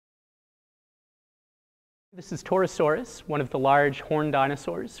This is Torosaurus, one of the large horned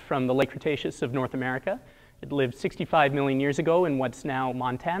dinosaurs from the late Cretaceous of North America. It lived 65 million years ago in what's now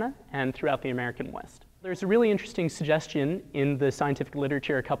Montana and throughout the American West. There's a really interesting suggestion in the scientific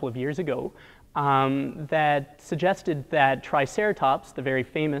literature a couple of years ago that suggested that Triceratops, the very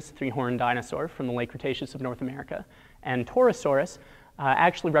famous three-horned dinosaur from the late Cretaceous of North America, and Torosaurus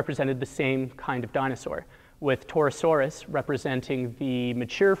actually represented the same kind of dinosaur, with Torosaurus representing the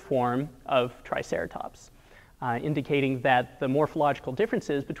mature form of Triceratops, indicating that the morphological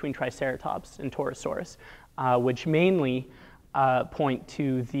differences between Triceratops and Torosaurus, which mainly point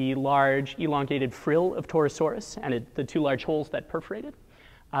to the large elongated frill of Torosaurus and the two large holes that perforated,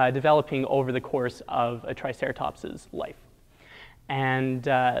 developing over the course of a Triceratops's life. And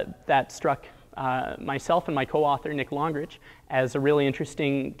that struck myself and my co-author, Nick Longrich, as a really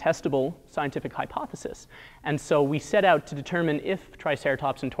interesting, testable scientific hypothesis. And so we set out to determine if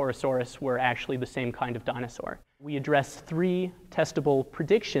Triceratops and Torosaurus were actually the same kind of dinosaur. We addressed three testable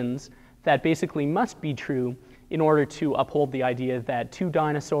predictions that basically must be true in order to uphold the idea that two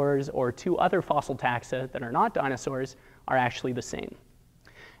dinosaurs or two other fossil taxa that are not dinosaurs are actually the same.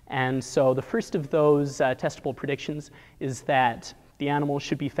 And so the first of those testable predictions is that the animals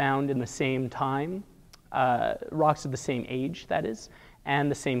should be found in the same time, rocks of the same age, that is,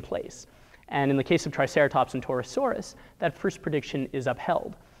 and the same place. And in the case of Triceratops and Torosaurus, that first prediction is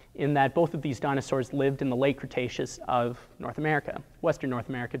upheld, in that both of these dinosaurs lived in the late Cretaceous of North America, Western North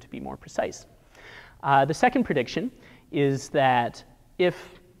America to be more precise. The second prediction is that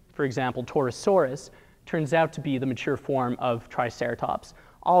if, for example, Torosaurus turns out to be the mature form of Triceratops,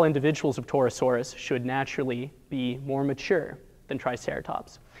 all individuals of Torosaurus should naturally be more mature than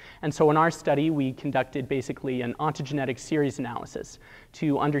Triceratops. And so in our study, we conducted basically an ontogenetic series analysis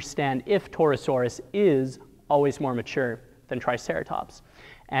to understand if Torosaurus is always more mature than Triceratops.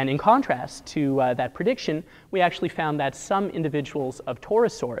 And in contrast to that prediction, we actually found that some individuals of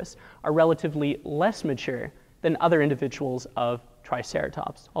Torosaurus are relatively less mature than other individuals of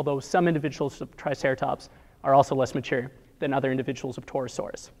Triceratops, although some individuals of Triceratops are also less mature than other individuals of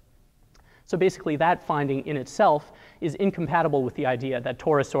Torosaurus. So basically that finding in itself is incompatible with the idea that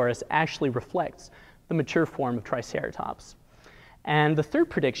Torosaurus actually reflects the mature form of Triceratops. And the third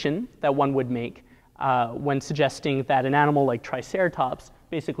prediction that one would make when suggesting that an animal like Triceratops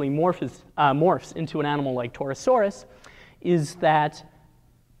basically morphs into an animal like Torosaurus is that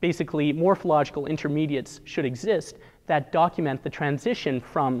basically morphological intermediates should exist that document the transition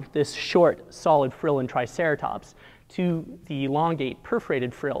from this short, solid frill in Triceratops to the elongate,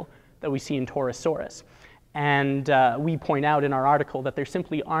 perforated frill that we see in Torosaurus. And we point out in our article that there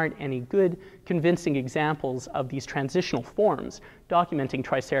simply aren't any good, convincing examples of these transitional forms documenting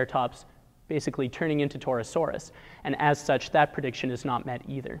Triceratops basically turning into Torosaurus. And as such, that prediction is not met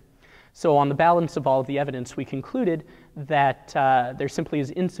either. So on the balance of all of the evidence, we concluded that there simply is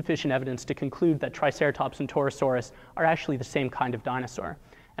insufficient evidence to conclude that Triceratops and Torosaurus are actually the same kind of dinosaur.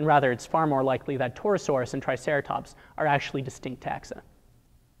 And rather, it's far more likely that Torosaurus and Triceratops are actually distinct taxa.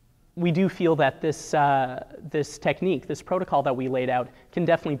 We do feel that this technique, this protocol that we laid out, can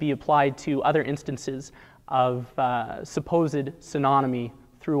definitely be applied to other instances of supposed synonymy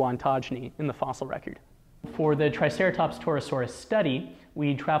through ontogeny in the fossil record. For the Triceratops-Torosaurus study,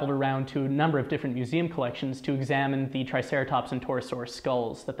 we traveled around to a number of different museum collections to examine the Triceratops and Torosaurus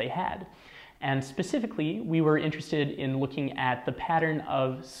skulls that they had. And specifically, we were interested in looking at the pattern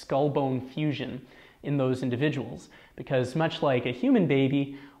of skull-bone fusion in those individuals, because much like a human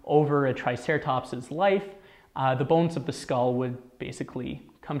baby, over a Triceratops's life, the bones of the skull would basically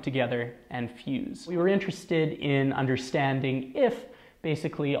come together and fuse. We were interested in understanding if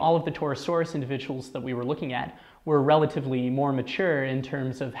basically all of the Torosaurus individuals that we were looking at were relatively more mature in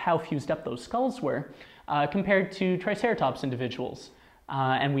terms of how fused up those skulls were compared to Triceratops individuals.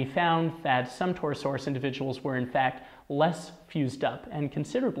 And we found that some Torosaurus individuals were in fact less fused up, and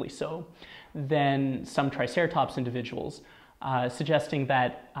considerably so, than some Triceratops individuals, suggesting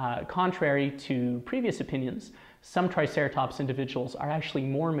that, contrary to previous opinions, some Triceratops individuals are actually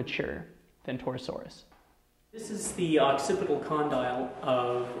more mature than Torosaurus. This is the occipital condyle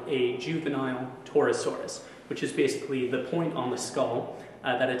of a juvenile Torosaurus, which is basically the point on the skull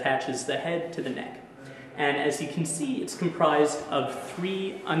that attaches the head to the neck. And as you can see, it's comprised of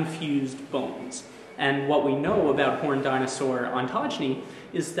three unfused bones. And what we know about horned dinosaur ontogeny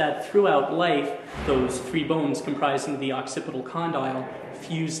is that throughout life, those three bones comprising the occipital condyle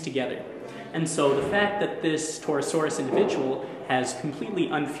fuse together. And so the fact that this Torosaurus individual has completely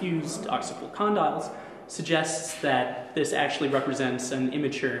unfused occipital condyles suggests that this actually represents an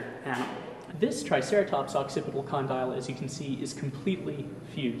immature animal. This Triceratops occipital condyle, as you can see, is completely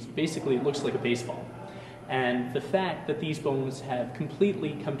fused. Basically, it looks like a baseball. And the fact that these bones have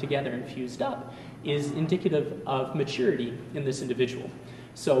completely come together and fused up is indicative of maturity in this individual.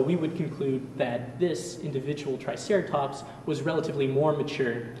 So we would conclude that this individual Triceratops was relatively more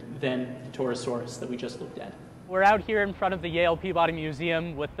mature than the Torosaurus that we just looked at. We're out here in front of the Yale Peabody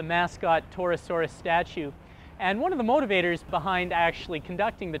Museum with the mascot Torosaurus statue. And one of the motivators behind actually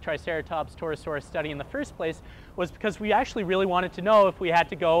conducting the Triceratops-Torosaurus study in the first place was because we actually really wanted to know if we had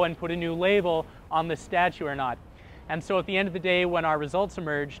to go and put a new label on the statue or not. And so at the end of the day, when our results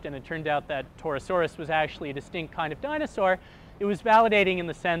emerged and it turned out that Torosaurus was actually a distinct kind of dinosaur, it was validating in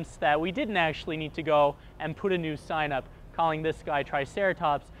the sense that we didn't actually need to go and put a new sign up calling this guy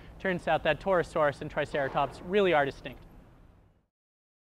Triceratops. Turns out that Torosaurus and Triceratops really are distinct.